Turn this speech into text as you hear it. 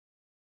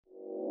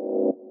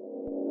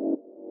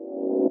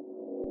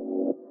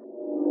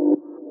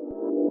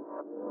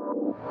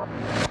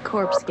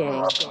Corpse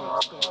Gang.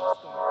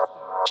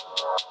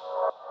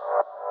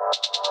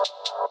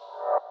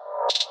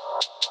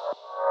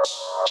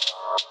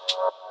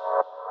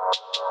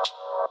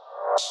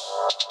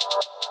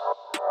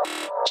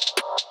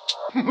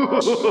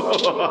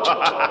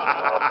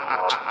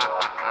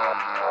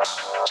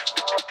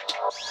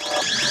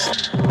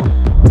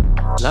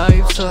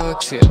 Life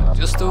sucks, yeah,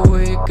 just the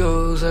way it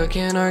goes. I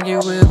can't argue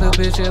with a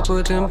bitch that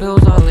put them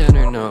pills all in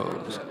her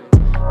nose.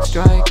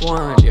 Strike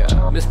one,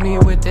 yeah, miss me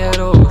with that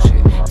old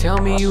shit. Tell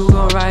me you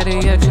gon' ride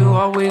it, yet you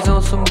always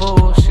on some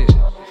bullshit.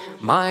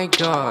 My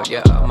God,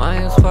 yeah,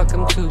 mine as fuck,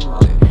 I'm too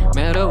lit.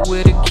 Met up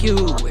with a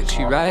cute witch,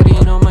 she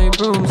riding on my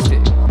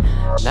broomstick.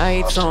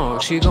 Nights on,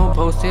 she gon'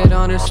 post it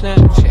on her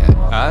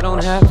Snapchat. I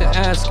don't have to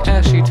ask,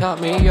 she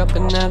taught me up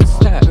in that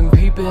stat. Been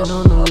peeping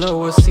on the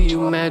low, I see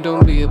you mad,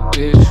 don't be a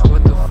bitch.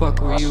 What the fuck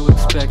were you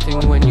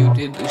expecting when you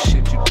did the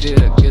shit you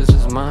did? I guess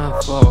it's my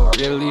fault,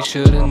 really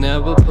should've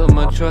never put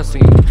my trust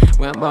in you.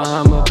 Went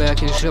behind my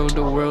back and showed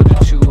the world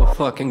that you a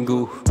fucking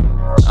goof.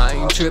 I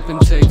ain't trippin',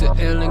 take the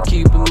L and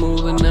keep it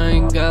moving. I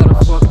ain't gotta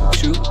fuck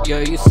with you. Yeah,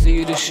 you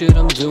see the shit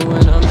I'm doing.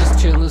 I'm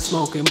just chillin',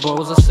 smoking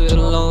bowls. I sit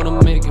alone,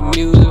 I'm making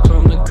music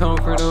from the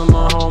comfort of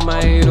my home.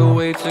 My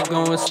 808s are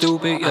going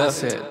stupid. Yeah, I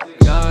said,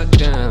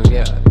 goddamn,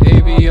 yeah,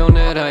 baby on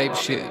that hype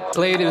shit.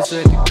 Play this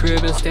at the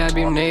crib and stab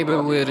your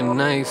neighbor with a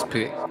nice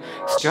pick.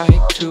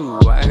 Strike two,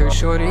 I heard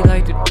shorty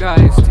like to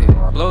dry stick.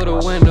 Blow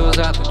the windows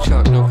out the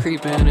truck, no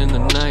creeping in the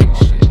night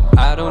shit.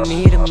 I don't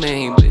need a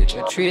main bitch,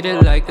 I treat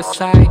her like a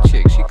side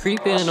chick. She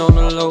creeping on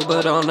the low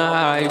but on the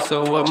high,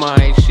 so what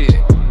my shit?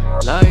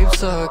 Life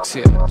sucks,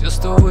 yeah,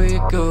 just the way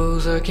it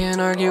goes. I can't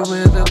argue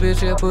with a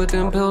bitch that put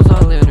them pills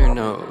all in her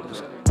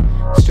nose.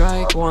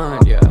 Strike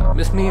one, yeah,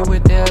 miss me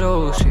with that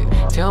old shit.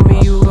 Tell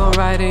me you gon'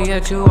 ride it,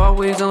 yet you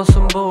always on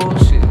some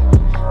bullshit.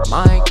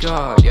 My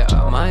God, yeah,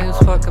 mine as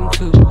fuck, I'm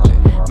too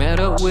lit. Met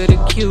up with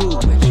a cute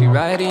witch, she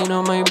riding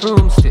on my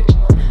broomstick.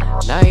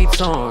 Nights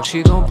on,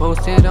 she gon'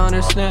 post it on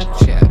her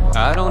Snapchat.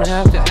 I don't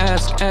have to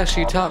ask,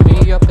 she taught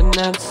me up in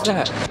that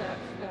stat.